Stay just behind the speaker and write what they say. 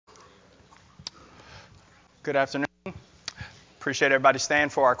Good afternoon. Appreciate everybody staying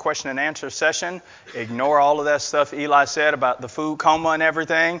for our question and answer session. Ignore all of that stuff Eli said about the food coma and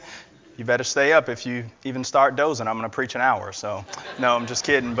everything. You better stay up if you even start dozing. I'm going to preach an hour. So, no, I'm just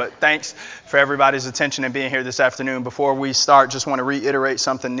kidding. But thanks for everybody's attention and being here this afternoon. Before we start, just want to reiterate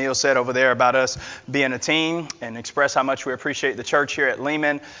something Neil said over there about us being a team and express how much we appreciate the church here at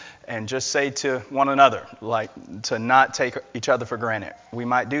Lehman. And just say to one another, to not take each other for granted. We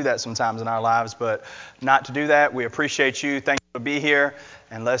might do that sometimes in our lives, but not to do that. We appreciate you. Thank you for being here.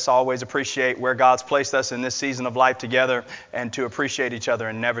 And let's always appreciate where God's placed us in this season of life together and to appreciate each other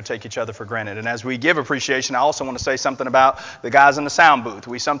and never take each other for granted. And as we give appreciation, I also want to say something about the guys in the sound booth.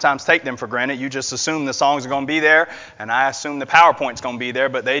 We sometimes take them for granted. You just assume the songs are going to be there, and I assume the PowerPoint's going to be there,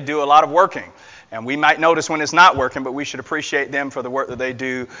 but they do a lot of working. And we might notice when it's not working, but we should appreciate them for the work that they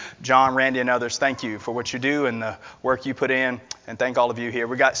do. John, Randy, and others, thank you for what you do and the work you put in. And thank all of you here.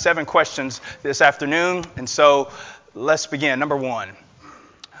 We got 7 questions this afternoon, and so let's begin. Number 1.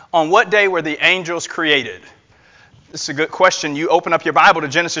 On what day were the angels created? This is a good question. You open up your Bible to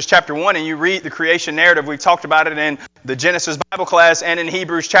Genesis chapter 1 and you read the creation narrative. We talked about it in the Genesis Bible class and in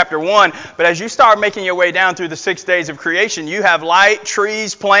Hebrews chapter 1. But as you start making your way down through the 6 days of creation, you have light,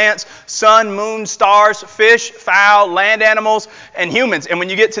 trees, plants, sun, moon, stars, fish, fowl, land animals, and humans. And when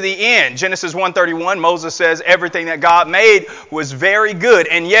you get to the end, Genesis 1:31, Moses says everything that God made was very good.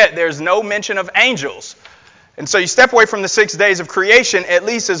 And yet there's no mention of angels. And so you step away from the 6 days of creation, at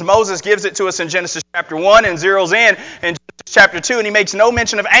least as Moses gives it to us in Genesis chapter 1 and zeroes in Genesis chapter 2, and he makes no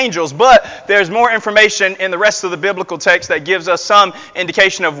mention of angels. But there's more information in the rest of the biblical text that gives us some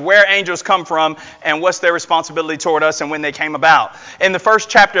indication of where angels come from and what's their responsibility toward us and when they came about. In the first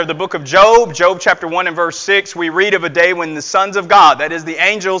chapter of the book of Job, Job chapter 1 and verse 6, we read of a day when the sons of God, that is the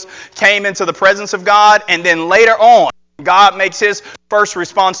angels, came into the presence of God, and then later on, God makes his first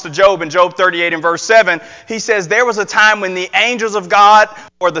response to Job in Job 38 and verse 7. He says, there was a time when the angels of God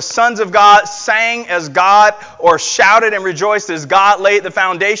or the sons of God sang as God or shouted and rejoiced as God laid the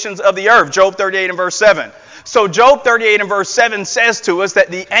foundations of the earth. Job 38 and verse 7. So Job 38 and verse 7 says to us that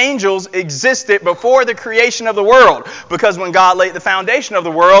the angels existed before the creation of the world, because when God laid the foundation of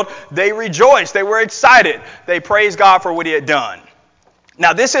the world, they rejoiced. They were excited. They praised God for what he had done.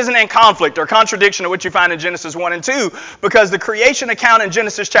 Now, this isn't in conflict or contradiction of what you find in Genesis 1 and 2, because the creation account in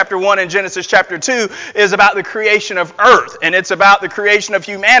Genesis chapter 1 and Genesis chapter 2 is about the creation of earth, and it's about the creation of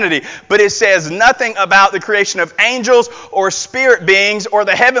humanity. But it says nothing about the creation of angels or spirit beings or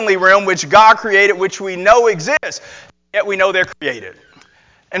the heavenly realm which God created, which we know exists, yet we know they're created.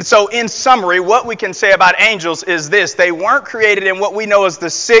 And so in summary, what we can say about angels is this. They weren't created in what we know as the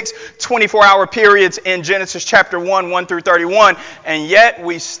 6 24-hour periods in Genesis chapter 1 through 31, and yet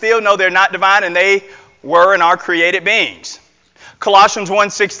we still know they're not divine, and they were and are created beings. Colossians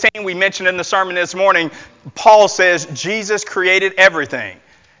 1:16, we mentioned in the sermon this morning, Paul says Jesus created everything.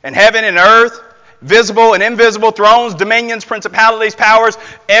 And heaven and earth, visible and invisible, thrones, dominions, principalities, powers,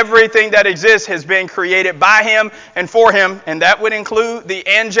 everything that exists has been created by him and for him, and that would include the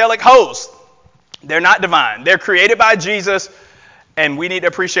angelic host. They're not divine. They're created by Jesus, and we need to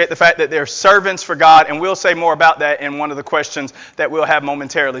appreciate the fact that they're servants for God, and we'll say more about that in one of the questions that we'll have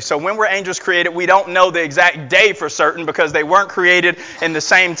momentarily. So when were angels created? We don't know the exact day for certain, because they weren't created in the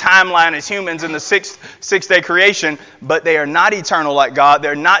same timeline as humans in the six-day creation, but they are not eternal like God.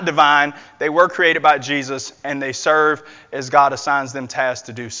 They're not divine. They were created by Jesus, and they serve as God assigns them tasks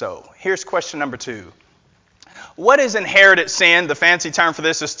to do so. Here's question number 2. What is inherited sin? The fancy term for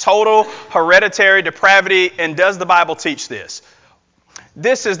this is total hereditary depravity, and does the Bible teach this?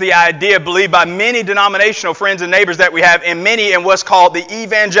 This is the idea believed by many denominational friends and neighbors that we have, and many in what's called the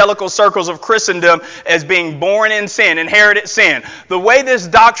evangelical circles of Christendom, as being born in sin, inherited sin. The way this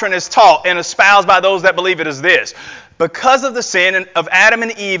doctrine is taught and espoused by those that believe it is this. Because of the sin of Adam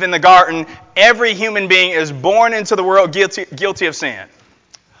and Eve in the garden, every human being is born into the world guilty of sin.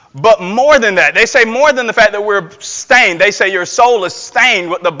 But more than that, they say more than the fact that we're stained. They say your soul is stained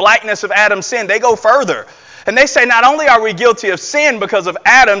with the blackness of Adam's sin. They go further. And they say not only are we guilty of sin because of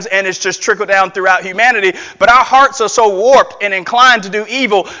Adam's, and it's just trickled down throughout humanity, but our hearts are so warped and inclined to do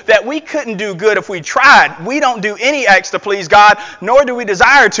evil that we couldn't do good if we tried. We don't do any acts to please God, nor do we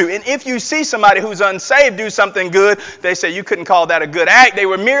desire to. And if you see somebody who's unsaved do something good, they say you couldn't call that a good act. They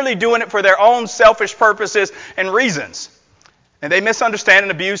were merely doing it for their own selfish purposes and reasons. And they misunderstand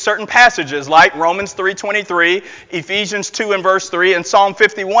and abuse certain passages like Romans 3:23, Ephesians 2 and verse 3, and Psalm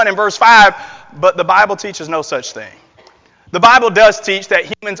 51 and verse 5, but the Bible teaches no such thing. The Bible does teach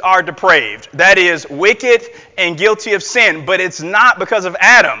that humans are depraved, that is, wicked and guilty of sin, but it's not because of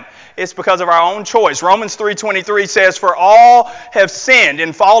Adam. It's because of our own choice. Romans 3:23 says, for all have sinned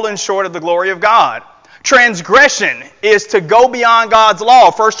and fallen short of the glory of God. Transgression is to go beyond God's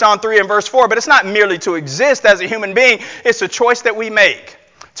law, 1 John 3 and verse 4, but it's not merely to exist as a human being. It's a choice that we make.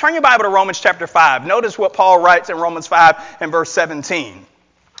 Turn your Bible to Romans chapter 5. Notice what Paul writes in Romans 5 and verse 17.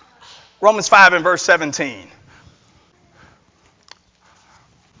 Romans 5 and verse 17.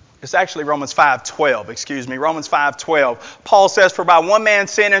 It's actually Romans 5:12, Romans 5:12. Paul says, "For by one man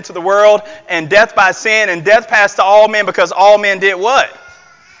sin into the world, and death by sin, and death passed to all men because all men did what?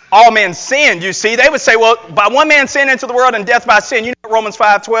 All men sinned." You see, they would say, well, by one man sin into the world and death by sin. You know what Romans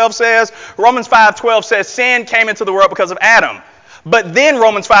 5:12 says? Romans 5:12 says sin came into the world because of Adam. But then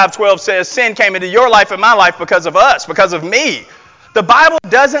Romans 5:12 says sin came into your life and my life because of us, because of me. The Bible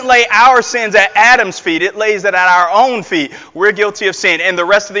doesn't lay our sins at Adam's feet. It lays it at our own feet. We're guilty of sin. And the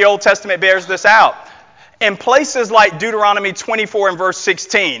rest of the Old Testament bears this out. In places like Deuteronomy 24 and verse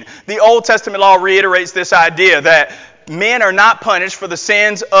 16, the Old Testament law reiterates this idea that men are not punished for the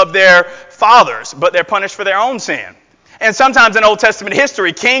sins of their fathers, but they're punished for their own sin. And sometimes in Old Testament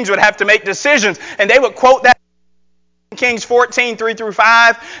history, kings would have to make decisions, and they would quote that in Kings 14, 3 through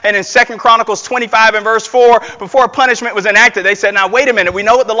 5, and in 2 Chronicles 25 and verse 4, before punishment was enacted, they said, now wait a minute, we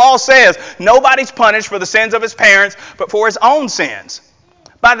know what the law says. Nobody's punished for the sins of his parents, but for his own sins.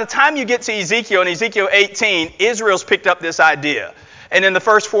 By the time you get to Ezekiel, in Ezekiel 18, Israel's picked up this idea. And in the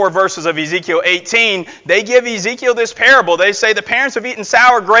first 4 verses of Ezekiel 18, they give Ezekiel this parable. They say the parents have eaten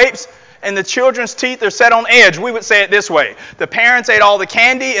sour grapes and the children's teeth are set on edge. We would say it this way. The parents ate all the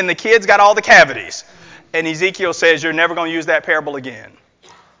candy and the kids got all the cavities. And Ezekiel says you're never going to use that parable again.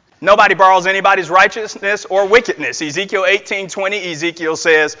 Nobody borrows anybody's righteousness or wickedness. Ezekiel 18:20, Ezekiel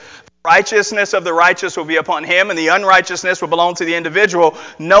says, the righteousness of the righteous will be upon him, and the unrighteousness will belong to the individual.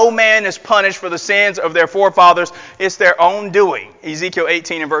 No man is punished for the sins of their forefathers. It's their own doing. Ezekiel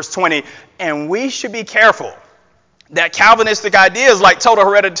 18 and verse 20. And we should be careful that Calvinistic ideas like total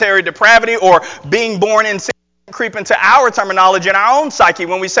hereditary depravity or being born in sin creep into our terminology and our own psyche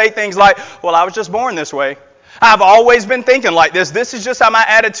when we say things like, well, I was just born this way. I've always been thinking like this. This is just how my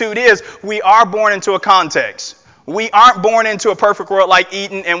attitude is. We are born into a context. We aren't born into a perfect world like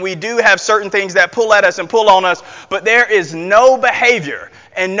Eden, and we do have certain things that pull at us and pull on us, but there is no behavior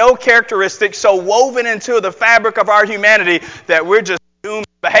and no characteristic so woven into the fabric of our humanity that we're just doomed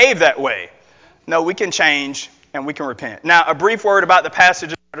to behave that way. No, we can change and we can repent. Now, a brief word about the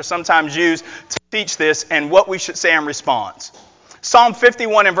passages that are sometimes used to teach this and what we should say in response. Psalm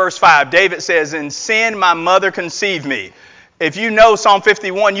 51 and verse 5, David says, in sin my mother conceived me. If you know Psalm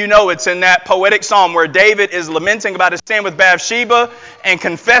 51, you know it's in that poetic psalm where David is lamenting about his sin with Bathsheba and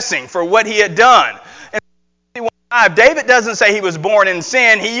confessing for what he had done. In 51:5, David doesn't say he was born in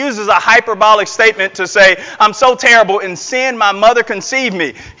sin. He uses a hyperbolic statement to say, I'm so terrible. In sin, my mother conceived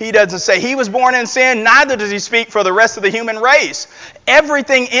me. He doesn't say he was born in sin. Neither does he speak for the rest of the human race.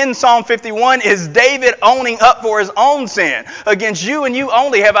 Everything in Psalm 51 is David owning up for his own sin. Against you and you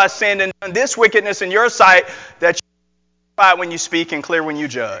only have I sinned and done this wickedness in your sight, that you are when you speak and clear when you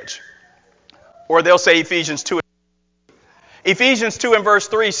judge. Or they'll say Ephesians 2. Ephesians 2 and verse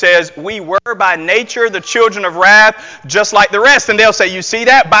 3 says, we were by nature the children of wrath, just like the rest. And they'll say, you see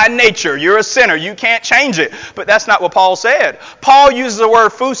that? By nature, you're a sinner. You can't change it. But that's not what Paul said. Paul uses the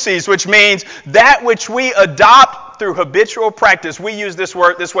word phusis, which means that which we adopt through habitual practice. We use this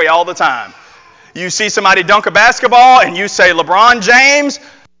word this way all the time. You see somebody dunk a basketball and you say, LeBron James,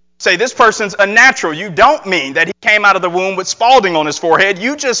 say this person's a natural. You don't mean that he came out of the womb with Spalding on his forehead.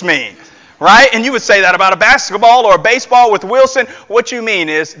 You just mean, right? And you would say that about a basketball or a baseball with Wilson. What you mean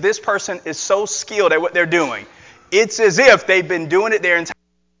is this person is so skilled at what they're doing. It's as if they've been doing it their entire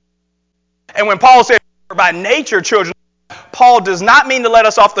life. And when Paul said by nature children, Paul does not mean to let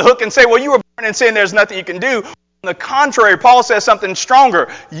us off the hook and say, well, you were born in sin, there's nothing you can do. On the contrary, Paul says something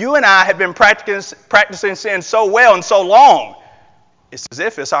stronger. You and I have been practicing sin so well and so long. It's as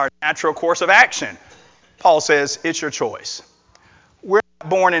if it's our natural course of action. Paul says it's your choice. We're not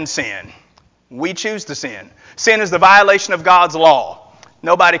born in sin. We choose to sin. Sin is the violation of God's law.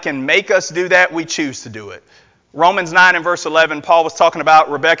 Nobody can make us do that. We choose to do it. Romans 9 and verse 11, Paul was talking about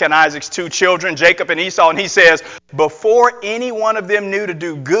Rebekah and Isaac's 2 children, Jacob and Esau, and he says, before any one of them knew to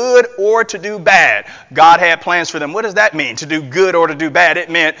do good or to do bad, God had plans for them. What does that mean, to do good or to do bad? It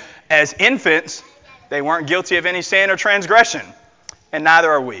meant as infants, they weren't guilty of any sin or transgression, and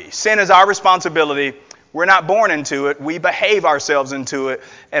neither are we. Sin is our responsibility. We're not born into it. We behave ourselves into it,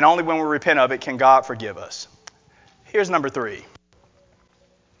 and only when we repent of it can God forgive us. Here's number 3.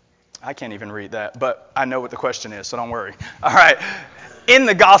 I can't even read that, but I know what the question is, so don't worry. All right. In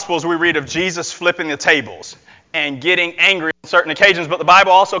the Gospels, we read of Jesus flipping the tables and getting angry on certain occasions, but the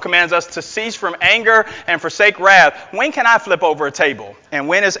Bible also commands us to cease from anger and forsake wrath. When can I flip over a table? And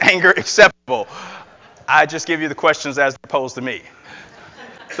when is anger acceptable? I just give you the questions as they're posed to me.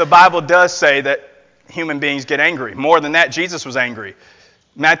 The Bible does say that human beings get angry. More than that, Jesus was angry.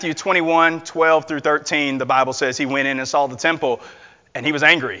 Matthew 21:12 through 13, the Bible says he went in and saw the temple, and he was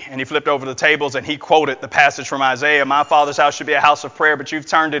angry, and he flipped over the tables, and he quoted the passage from Isaiah, "My Father's house should be a house of prayer, but you've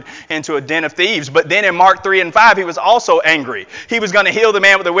turned it into a den of thieves." But then in Mark 3 and 5, he was also angry. He was going to heal the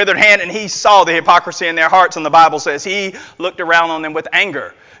man with the withered hand, and he saw the hypocrisy in their hearts, and the Bible says he looked around on them with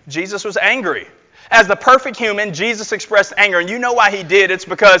anger. Jesus was angry. As the perfect human, Jesus expressed anger, and you know why he did. It's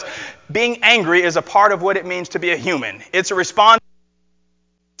because being angry is a part of what it means to be a human. It's a response.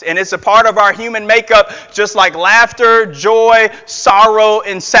 And it's a part of our human makeup, just like laughter, joy, sorrow,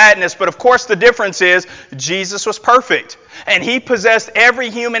 and sadness. But of course, the difference is Jesus was perfect. And he possessed every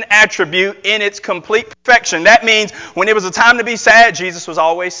human attribute in its complete perfection. That means when it was a time to be sad, Jesus was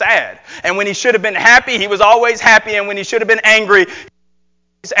always sad. And when he should have been happy, he was always happy. And when he should have been angry,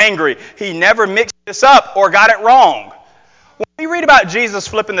 he was angry. He never mixed this up or got it wrong. When we read about Jesus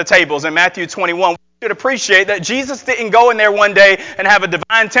flipping the tables in Matthew 21, should appreciate that Jesus didn't go in there one day and have a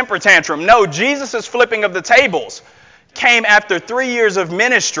divine temper tantrum. No, Jesus' flipping of the tables came after 3 years of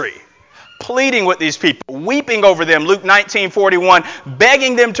ministry, pleading with these people, weeping over them, Luke 19:41,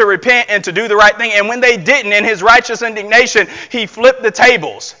 begging them to repent and to do the right thing. And when they didn't, in his righteous indignation, he flipped the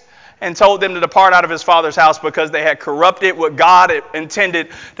tables and told them to depart out of his Father's house because they had corrupted what God had intended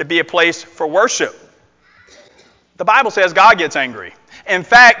to be a place for worship. The Bible says God gets angry. In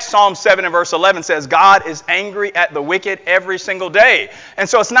fact, Psalm 7 and verse 11 says God is angry at the wicked every single day. And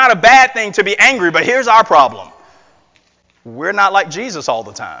so it's not a bad thing to be angry, but here's our problem. We're not like Jesus all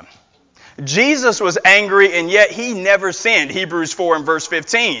the time. Jesus was angry and yet he never sinned, Hebrews 4 and verse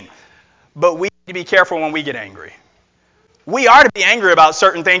 15. But we need to be careful when we get angry. We are to be angry about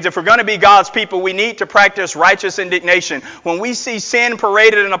certain things. If we're going to be God's people, we need to practice righteous indignation. When we see sin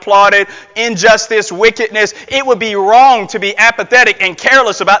paraded and applauded, injustice, wickedness, it would be wrong to be apathetic and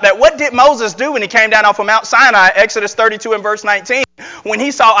careless about that. What did Moses do when he came down off of Mount Sinai, Exodus 32 and verse 19? When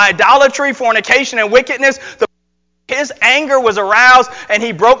he saw idolatry, fornication, and wickedness, his anger was aroused and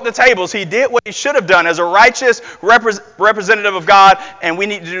he broke the tables. He did what he should have done as a righteous representative of God, and we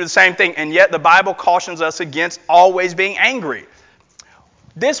need to do the same thing. And yet the Bible cautions us against always being angry.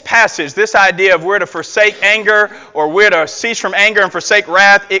 This passage, this idea of we're to forsake anger or we're to cease from anger and forsake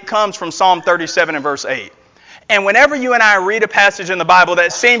wrath, it comes from Psalm 37 and verse 8. And whenever you and I read a passage in the Bible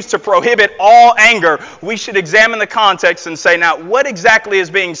that seems to prohibit all anger, we should examine the context and say, now, what exactly is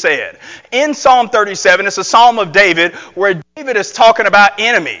being said? In Psalm 37, it's a psalm of David where David is talking about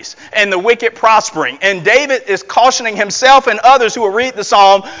enemies and the wicked prospering. And David is cautioning himself and others who will read the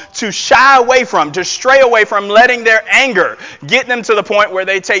psalm to shy away from, to stray away from letting their anger get them to the point where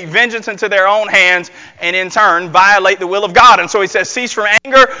they take vengeance into their own hands and in turn violate the will of God. And so he says, cease from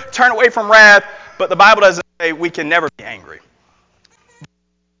anger, turn away from wrath. But the Bible doesn't say we can never be angry. The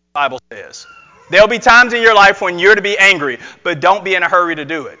Bible says there'll be times in your life when you're to be angry, but don't be in a hurry to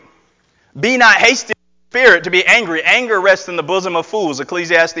do it. Be not hasty in spirit to be angry. Anger rests in the bosom of fools.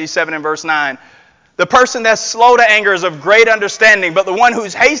 Ecclesiastes 7 and verse 9. The person that's slow to anger is of great understanding, but the one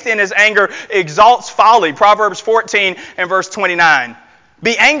who's hasty in his anger exalts folly. Proverbs 14 and verse 29.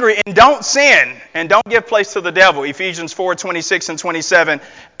 Be angry and don't sin, and don't give place to the devil. Ephesians 4:26 and 27.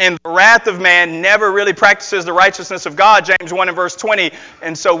 And the wrath of man never really practices the righteousness of God. James 1 and verse 20.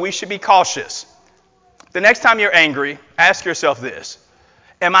 And so we should be cautious. The next time you're angry, ask yourself this.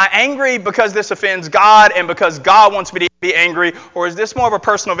 Am I angry because this offends God and because God wants me to be angry? Or is this more of a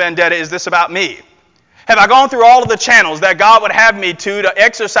personal vendetta? Is this about me? Have I gone through all of the channels that God would have me to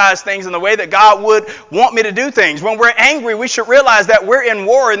exercise things in the way that God would want me to do things? When we're angry, we should realize that we're in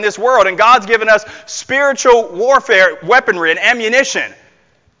war in this world, and God's given us spiritual warfare, weaponry, and ammunition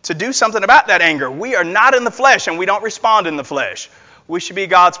to do something about that anger. We are not in the flesh, and we don't respond in the flesh. We should be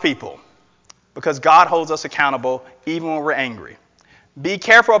God's people because God holds us accountable even when we're angry. Be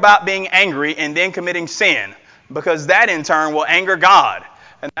careful about being angry and then committing sin, because that in turn will anger God,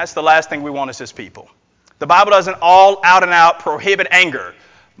 and that's the last thing we want as His people. The Bible doesn't all out and out prohibit anger,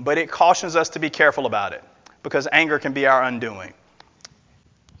 but it cautions us to be careful about it because anger can be our undoing.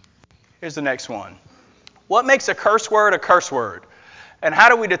 Here's the next one. What makes a curse word a curse word? And how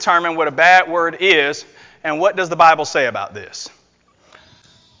do we determine what a bad word is? And what does the Bible say about this?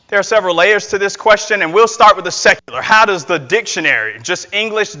 There are several layers to this question, and we'll start with the secular. How does the dictionary, just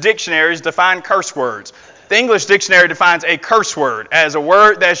English dictionaries, define curse words? The English dictionary defines a curse word as a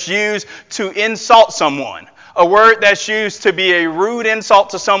word that's used to insult someone, a word that's used to be a rude insult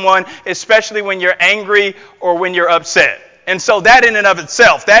to someone, especially when you're angry or when you're upset. And so that in and of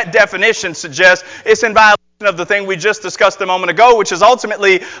itself, that definition suggests it's in violation of the thing we just discussed a moment ago, which is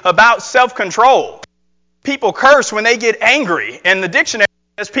ultimately about self-control. People curse when they get angry. And the dictionary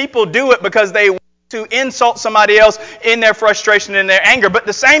says people do it because they want to insult somebody else in their frustration and their anger. But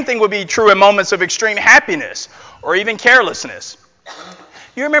the same thing would be true in moments of extreme happiness or even carelessness.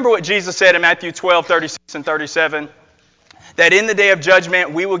 You remember what Jesus said in Matthew 12:36 and 37? That in the day of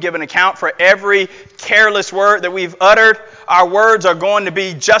judgment, we will give an account for every careless word that we've uttered. Our words are going to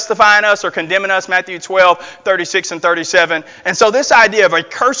be justifying us or condemning us, Matthew 12:36 and 37. And so this idea of a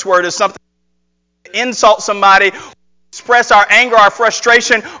curse word is something to insult somebody, express our anger, our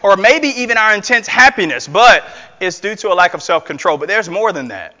frustration, or maybe even our intense happiness. But it's due to a lack of self-control. But there's more than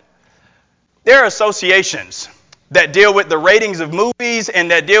that. There are associations that deal with the ratings of movies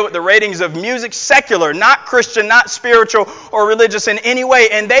and that deal with the ratings of music, secular, not Christian, not spiritual or religious in any way.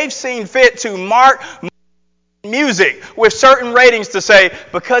 And they've seen fit to mark music with certain ratings to say,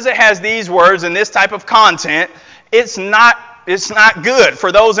 because it has these words and this type of content, it's not good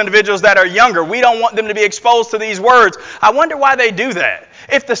for those individuals that are younger. We don't want them to be exposed to these words. I wonder why they do that.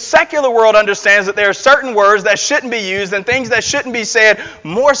 If the secular world understands that there are certain words that shouldn't be used and things that shouldn't be said,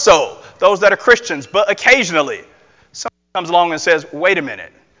 more so those that are Christians, but occasionally someone comes along and says, wait a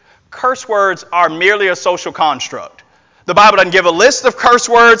minute, curse words are merely a social construct. The Bible doesn't give a list of curse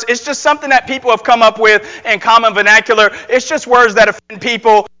words. It's just something that people have come up with in common vernacular. It's just words that offend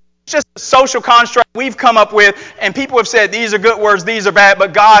people. It's just a social construct we've come up with, and people have said these are good words, these are bad,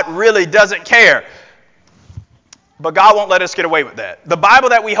 but God really doesn't care. But God won't let us get away with that. The Bible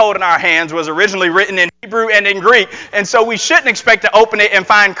that we hold in our hands was originally written in Hebrew and in Greek, and so we shouldn't expect to open it and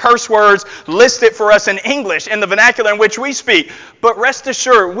find curse words listed for us in English, in the vernacular in which we speak. But rest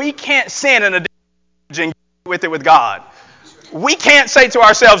assured, we can't sin in a different language and get with it with God. We can't say to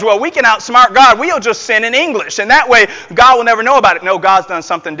ourselves, well, we can outsmart God. We'll just sin in English. And that way, God will never know about it. No, God's done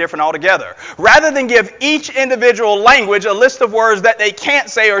something different altogether. Rather than give each individual language a list of words that they can't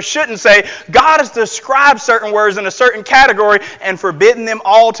say or shouldn't say, God has described certain words in a certain category and forbidden them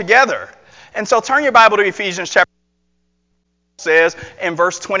altogether. And so turn your Bible to Ephesians chapter says in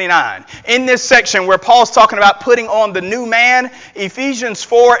verse 29. In this section where Paul's talking about putting on the new man, Ephesians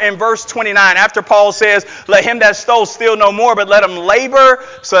 4 and verse 29, after Paul says, let him that stole steal no more, but let him labor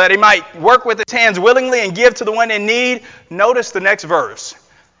so that he might work with his hands willingly and give to the one in need. Notice the next verse.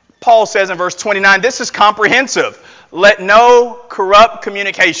 Paul says in verse 29, this is comprehensive. Let no corrupt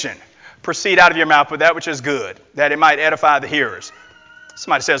communication proceed out of your mouth, but that which is good, that it might edify the hearers.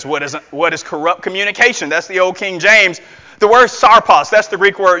 Somebody says, what is corrupt communication? That's the old King James. The word sarpos, that's the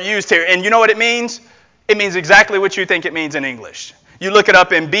Greek word used here. And you know what it means? It means exactly what you think it means in English. You look it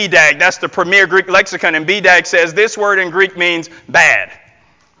up in BDAG, that's the premier Greek lexicon, and BDAG says this word in Greek means bad.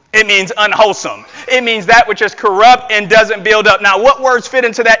 It means unwholesome. It means that which is corrupt and doesn't build up. Now, what words fit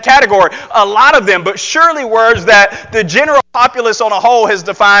into that category? A lot of them, but surely words that the general populace on a whole has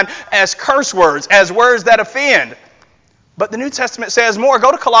defined as curse words, as words that offend. But the New Testament says more.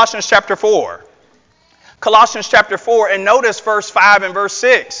 Go to Colossians chapter 4. Colossians chapter 4, and notice verse 5 and verse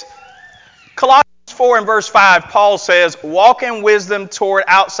 6. Colossians 4 and verse 5, Paul says, walk in wisdom toward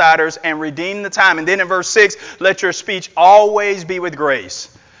outsiders and redeem the time. And then in verse 6, let your speech always be with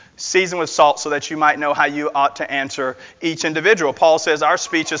grace, seasoned with salt, so that you might know how you ought to answer each individual. Paul says our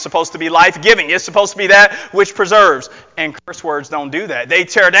speech is supposed to be life-giving. It's supposed to be that which preserves. And curse words don't do that. They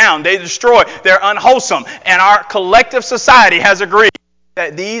tear down. They destroy. They're unwholesome. And our collective society has agreed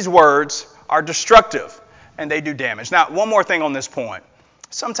that these words are destructive and they do damage. Now, one more thing on this point.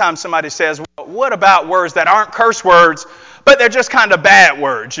 Sometimes somebody says, well, what about words that aren't curse words, but they're just kind of bad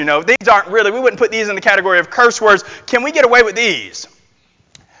words? You know, these aren't really, we wouldn't put these in the category of curse words. Can we get away with these?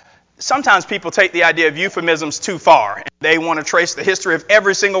 Sometimes people take the idea of euphemisms too far. And they want to trace the history of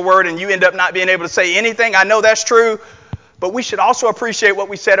every single word, and you end up not being able to say anything. I know that's true, but we should also appreciate what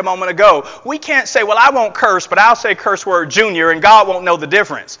we said a moment ago. We can't say, well, I won't curse, but I'll say curse word junior, and God won't know the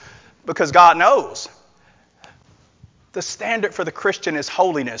difference, because God knows. The standard for the Christian is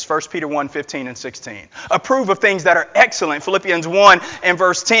holiness, 1 Peter 1, 15 and 16. Approve of things that are excellent, Philippians 1 and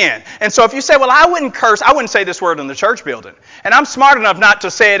verse 10. And so if you say, well, I wouldn't curse, I wouldn't say this word in the church building. And I'm smart enough not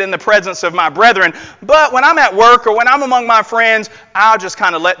to say it in the presence of my brethren. But when I'm at work or when I'm among my friends, I'll just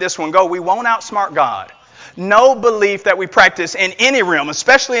kind of let this one go. We won't outsmart God. No belief that we practice in any realm,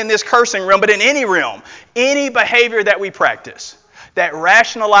 especially in this cursing realm, but in any realm, any behavior that we practice that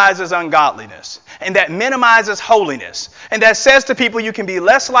rationalizes ungodliness and that minimizes holiness and that says to people you can be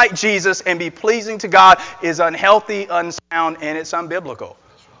less like Jesus and be pleasing to God is unhealthy, unsound, and it's unbiblical.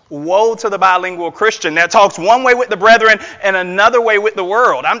 Woe to the bilingual Christian that talks one way with the brethren and another way with the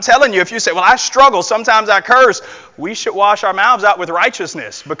world. I'm telling you, if you say, well, I struggle, sometimes I curse, we should wash our mouths out with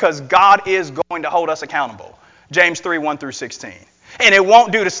righteousness because God is going to hold us accountable. James 3, 1 through 16. And it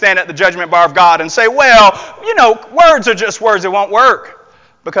won't do to stand at the judgment bar of God and say, well, words are just words. It won't work.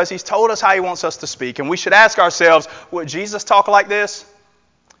 Because he's told us how he wants us to speak. And we should ask ourselves, would Jesus talk like this?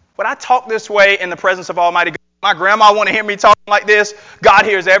 Would I talk this way in the presence of Almighty God? My grandma want to hear me talking like this? God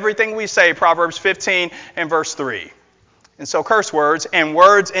hears everything we say, Proverbs 15 and verse 3. And so curse words and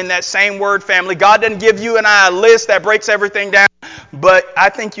words in that same word family. God doesn't give you and I a list that breaks everything down, but I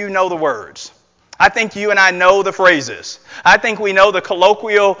think you know the words. I think you and I know the phrases. I think we know the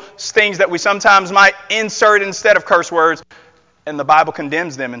colloquial things that we sometimes might insert instead of curse words. And the Bible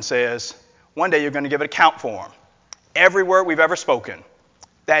condemns them and says, one day you're going to give an account for them. Every word we've ever spoken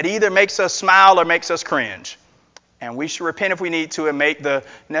that either makes us smile or makes us cringe. And we should repent if we need to and make the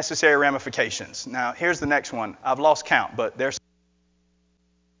necessary ramifications. Now, here's the next one. I've lost count, but there's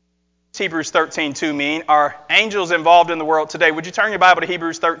Hebrews 13:2 mean. Are angels involved in the world today? Would you turn your Bible to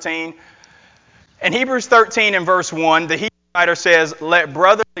Hebrews 13? In Hebrews 13 and verse 1, the Hebrew writer says, let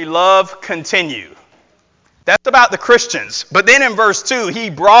brotherly love continue. That's about the Christians. But then in verse 2,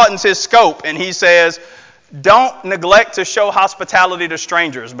 he broadens his scope and he says, don't neglect to show hospitality to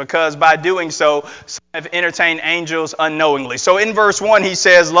strangers, because by doing so, some have entertained angels unknowingly. So in verse 1, he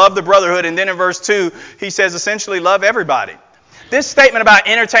says, love the brotherhood. And then in verse 2, he says, essentially, love everybody. This statement about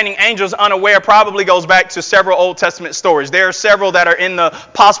entertaining angels unaware probably goes back to several Old Testament stories. There are several that are in the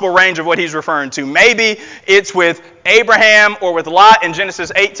possible range of what he's referring to. Maybe it's with Abraham or with Lot in Genesis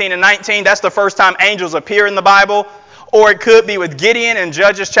 18 and 19. That's the first time angels appear in the Bible. Or it could be with Gideon in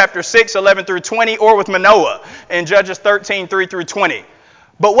Judges chapter 6, 11 through 20, or with Manoah in Judges 13, 3 through 20.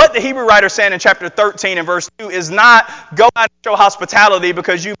 But what the Hebrew writer is saying in chapter 13 and verse 2 is not go out and show hospitality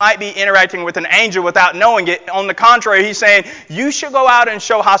because you might be interacting with an angel without knowing it. On the contrary, he's saying you should go out and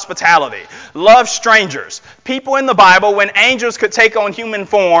show hospitality. Love strangers. People in the Bible, when angels could take on human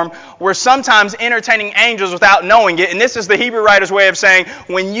form, were sometimes entertaining angels without knowing it. And this is the Hebrew writer's way of saying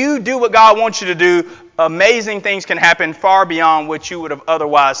when you do what God wants you to do, amazing things can happen far beyond what you would have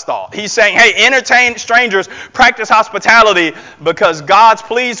otherwise thought. He's saying, hey, entertain strangers, practice hospitality because God's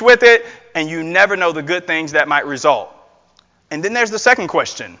pleased with it, and you never know the good things that might result. And then there's the second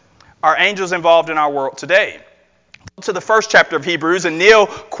question. Are angels involved in our world today? To the first chapter of Hebrews, and Neil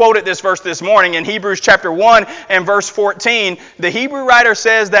quoted this verse this morning in Hebrews chapter 1 and verse 14. The Hebrew writer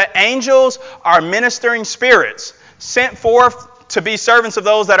says that angels are ministering spirits sent forth to be servants of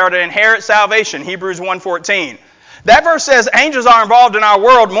those that are to inherit salvation, Hebrews 1:14. That verse says angels are involved in our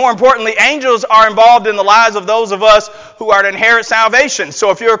world. More importantly, angels are involved in the lives of those of us who are to inherit salvation.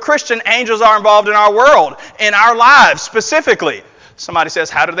 So if you're a Christian, angels are involved in our world, in our lives specifically. Somebody says,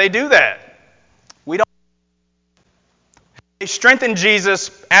 how do they do that? We don't. They strengthened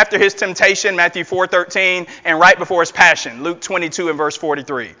Jesus after his temptation, Matthew 4:13, and right before his passion, Luke 22 and verse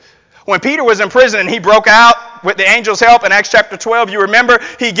 43. When Peter was in prison and he broke out with the angel's help in Acts chapter 12, you remember,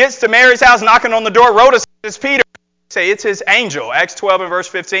 he gets to Mary's house knocking on the door. Rhoda says, it's Peter. Say, it's his angel, Acts 12 and verse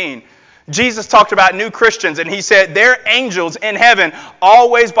 15. Jesus talked about new Christians and he said, their angels in heaven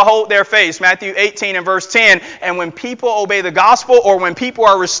always behold their face, Matthew 18 and verse 10. And when people obey the gospel or when people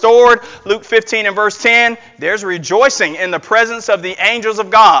are restored, Luke 15 and verse 10, there's rejoicing in the presence of the angels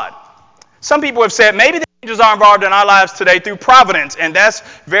of God. Some people have said maybe the angels are involved in our lives today through providence, and that's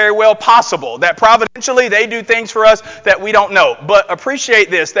very well possible, that providentially they do things for us that we don't know. But appreciate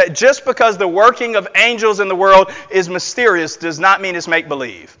this, that just because the working of angels in the world is mysterious does not mean it's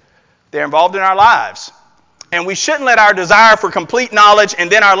make-believe. They're involved in our lives. And we shouldn't let our desire for complete knowledge and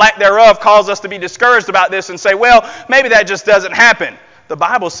then our lack thereof cause us to be discouraged about this and say, well, maybe that just doesn't happen. The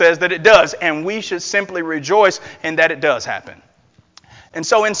Bible says that it does, and we should simply rejoice in that it does happen. And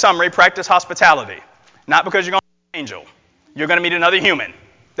so in summary, practice hospitality. Not because you're going to meet an angel. You're going to meet another human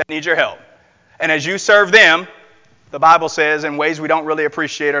that needs your help. And as you serve them, the Bible says in ways we don't really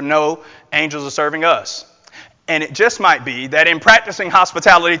appreciate or know, angels are serving us. And it just might be that in practicing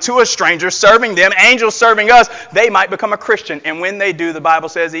hospitality to a stranger, serving them, angels serving us, they might become a Christian. And when they do, the Bible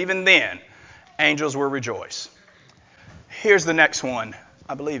says even then, angels will rejoice. Here's the next one.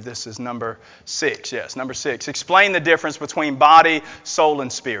 I believe this is number 6. Yes, number 6. Explain the difference between body, soul,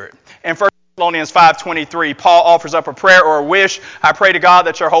 and spirit. In 1 Thessalonians 5:23, Paul offers up a prayer or a wish. I pray to God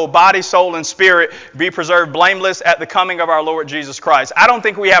that your whole body, soul, and spirit be preserved blameless at the coming of our Lord Jesus Christ. I don't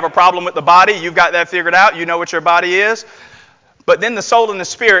think we have a problem with the body. You've got that figured out. You know what your body is. But then the soul and the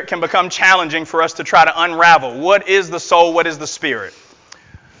spirit can become challenging for us to try to unravel. What is the soul? What is the spirit?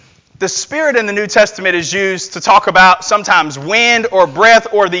 The spirit in the New Testament is used to talk about sometimes wind or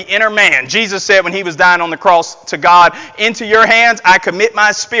breath or the inner man. Jesus said when he was dying on the cross to God, into your hands I commit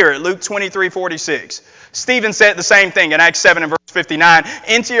my spirit, Luke 23:46. Stephen said the same thing in Acts 7 and verse 59.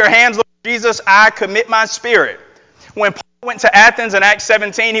 Into your hands, Lord Jesus, I commit my spirit. When Paul Went to Athens in Acts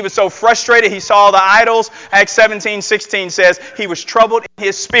 17. He was so frustrated. He saw the idols. Acts 17:16 says he was troubled in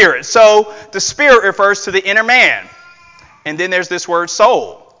his spirit. So the spirit refers to the inner man. And then there's this word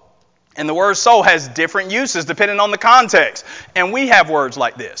soul. And the word soul has different uses depending on the context. And we have words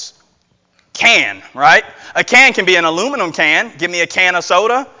like this. Can, right? A can be an aluminum can. Give me a can of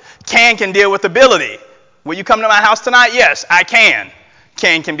soda. Can deal with ability. Will you come to my house tonight? Yes, I can.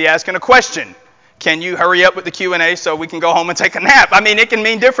 Can be asking a question. Can you hurry up with the Q&A so we can go home and take a nap? I mean, it can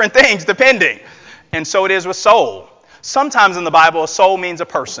mean different things depending. And so it is with soul. Sometimes in the Bible, a soul means a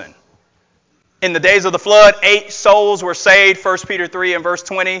person. In the days of the flood, 8 souls were saved, 1 Peter 3 and verse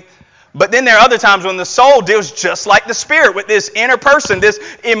 20. But then there are other times when the soul deals just like the spirit with this inner person, this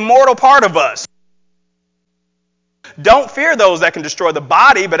immortal part of us. Don't fear those that can destroy the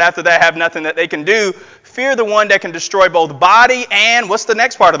body, but after that have nothing that they can do. Fear the one that can destroy both body and, what's the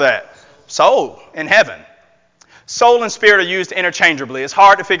next part of that? Soul in heaven. Soul and spirit are used interchangeably. It's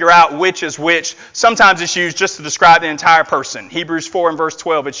hard to figure out which is which. Sometimes it's used just to describe the entire person. Hebrews 4 and verse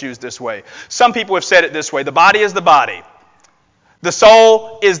 12, it's used this way. Some people have said it this way. The body is the body. The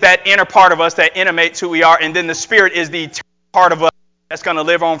soul is that inner part of us that intimates who we are. And then the spirit is the eternal part of us that's going to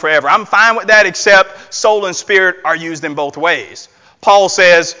live on forever. I'm fine with that, except soul and spirit are used in both ways. Paul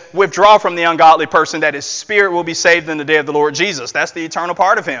says, withdraw from the ungodly person that his spirit will be saved in the day of the Lord Jesus. That's the eternal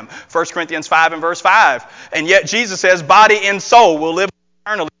part of him. 1 Corinthians 5 and verse 5. And yet Jesus says, body and soul will live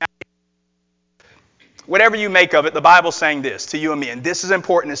eternally. Whatever you make of it, the Bible's saying this to you and me. And this is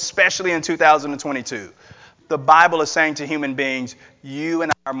important, especially in 2022. The Bible is saying to human beings, you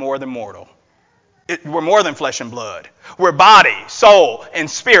and I are more than mortal. We're more than flesh and blood. We're body, soul, and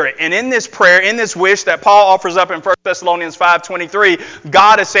spirit. And in this prayer, in this wish that Paul offers up in 1 Thessalonians 5:23,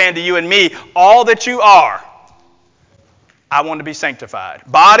 God is saying to you and me, all that you are, I want to be sanctified.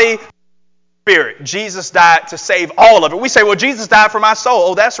 Body, spirit. Jesus died to save all of it. We say, well, Jesus died for my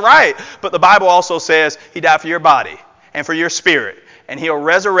soul. Oh, that's right. But the Bible also says he died for your body and for your spirit. And he'll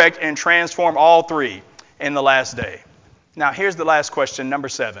resurrect and transform all three in the last day. Now, here's the last question, number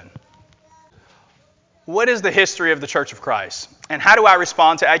 7. What is the history of the Church of Christ? And how do I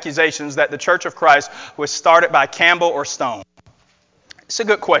respond to accusations that the Church of Christ was started by Campbell or Stone? It's a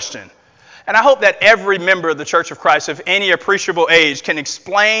good question. And I hope that every member of the Church of Christ of any appreciable age can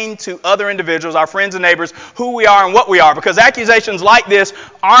explain to other individuals, our friends and neighbors, who we are and what we are. Because accusations like this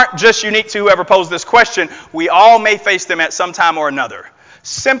aren't just unique to whoever posed this question. We all may face them at some time or another.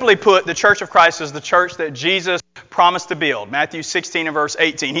 Simply put, the Church of Christ is the church that Jesus promised to build. Matthew 16 and verse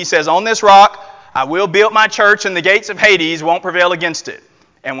 18. He says, on this rock I will build my church, and the gates of Hades won't prevail against it.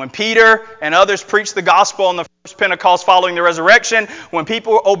 And when Peter and others preached the gospel on the first Pentecost following the resurrection, when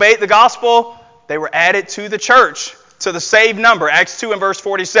people obeyed the gospel, they were added to the church, to the saved number, Acts 2 and verse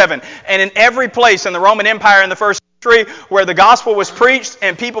 47. And in every place in the Roman Empire in the first century where the gospel was preached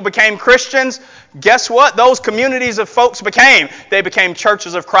and people became Christians, guess what? Those communities of folks became. They became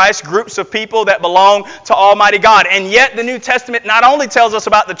churches of Christ, groups of people that belong to Almighty God. And yet the New Testament not only tells us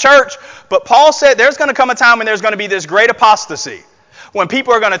about the church, but Paul said there's going to come a time when there's going to be this great apostasy, when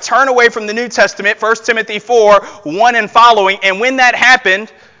people are going to turn away from the New Testament, 1 Timothy 4, 1 and following. And when that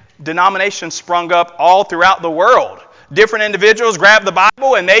happened, denominations sprung up all throughout the world. Different individuals grabbed the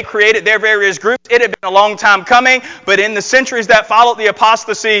Bible and they created their various groups. It had been a long time coming, but in the centuries that followed the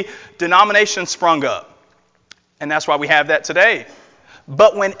apostasy, denominations sprung up. And that's why we have that today.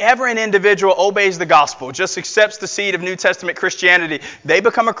 But whenever an individual obeys the gospel, just accepts the seed of New Testament Christianity, they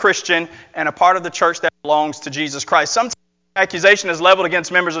become a Christian and a part of the church that belongs to Jesus Christ. Sometimes accusation is leveled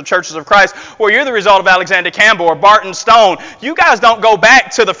against members of churches of Christ. Well, you're the result of Alexander Campbell or Barton Stone. You guys don't go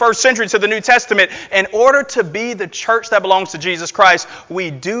back to the first century, to the New Testament. In order to be the church that belongs to Jesus Christ,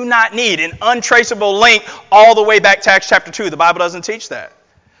 we do not need an untraceable link all the way back to Acts chapter 2. The Bible doesn't teach that.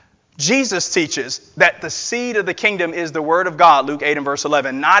 Jesus teaches that the seed of the kingdom is the word of God, Luke 8 and verse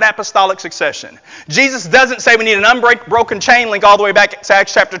 11, not apostolic succession. Jesus doesn't say we need an unbroken chain link all the way back to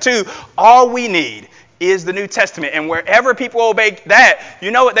Acts chapter 2. All we need is the New Testament. And wherever people obey that, you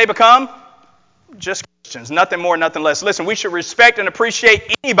know what they become? Just Christians. Nothing more, nothing less. Listen, we should respect and appreciate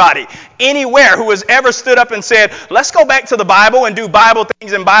anybody, anywhere, who has ever stood up and said, let's go back to the Bible and do Bible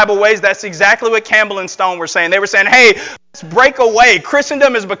things in Bible ways. That's exactly what Campbell and Stone were saying. They were saying, hey, let's break away.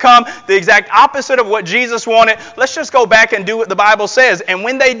 Christendom has become the exact opposite of what Jesus wanted. Let's just go back and do what the Bible says. And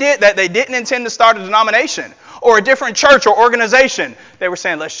when they did that, they didn't intend to start a denomination or a different church or organization. They were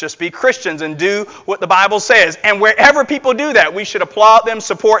saying, let's just be Christians and do what the Bible says. And wherever people do that, we should applaud them,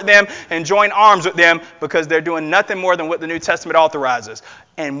 support them, and join arms with them because they're doing nothing more than what the New Testament authorizes.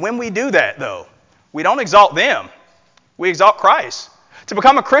 And when we do that, though, we don't exalt them. We exalt Christ. To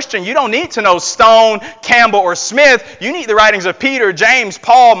become a Christian, you don't need to know Stone, Campbell, or Smith. You need the writings of Peter, James,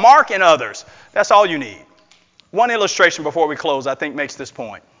 Paul, Mark, and others. That's all you need. One illustration before we close, I think, makes this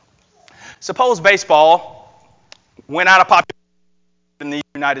point. Suppose baseball went out of popularity in the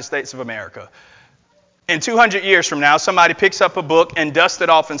United States of America. In 200 years from now, somebody picks up a book and dusts it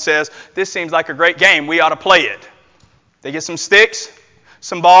off and says, this seems like a great game. We ought to play it. They get some sticks,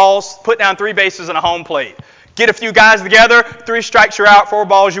 some balls, put down 3 bases and a home plate. Get a few guys together, 3 strikes you're out, 4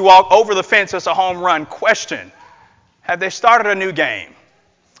 balls you walk, over the fence, it's a home run. Question, have they started a new game?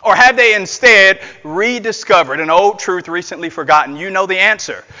 Or have they instead rediscovered an old truth recently forgotten? You know the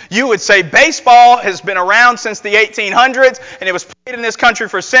answer. You would say baseball has been around since the 1800s, and it was played in this country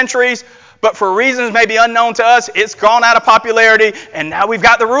for centuries, but for reasons maybe unknown to us, it's gone out of popularity, and now we've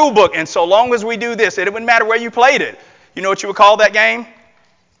got the rule book, and so long as we do this, it wouldn't matter where you played it. You know what you would call that game?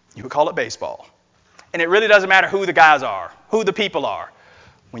 You would call it baseball. And it really doesn't matter who the guys are, who the people are.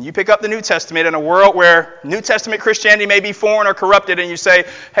 When you pick up the New Testament in a world where New Testament Christianity may be foreign or corrupted, and you say,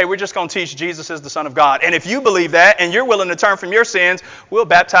 hey, we're just going to teach Jesus is the Son of God. And if you believe that and you're willing to turn from your sins, we'll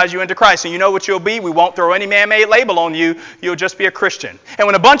baptize you into Christ. And you know what you'll be? We won't throw any man-made label on you. You'll just be a Christian. And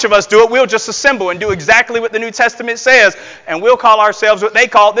when a bunch of us do it, we'll just assemble and do exactly what the New Testament says, and we'll call ourselves what they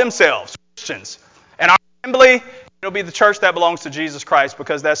call themselves, Christians. And our assembly, it'll be the church that belongs to Jesus Christ,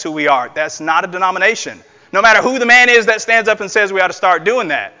 because that's who we are. That's not a denomination. No matter who the man is that stands up and says we ought to start doing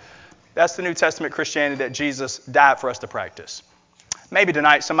that. That's the New Testament Christianity that Jesus died for us to practice. Maybe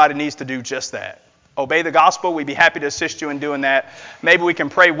tonight somebody needs to do just that. Obey the gospel. We'd be happy to assist you in doing that. Maybe we can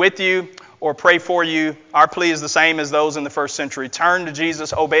pray with you or pray for you. Our plea is the same as those in the first century. Turn to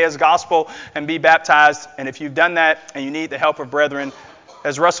Jesus, obey his gospel, and be baptized. And if you've done that and you need the help of brethren,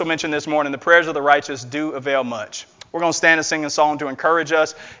 as Russell mentioned this morning, the prayers of the righteous do avail much. We're going to stand and sing a song to encourage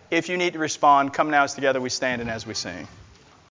us. If you need to respond, come now as together we stand and as we sing.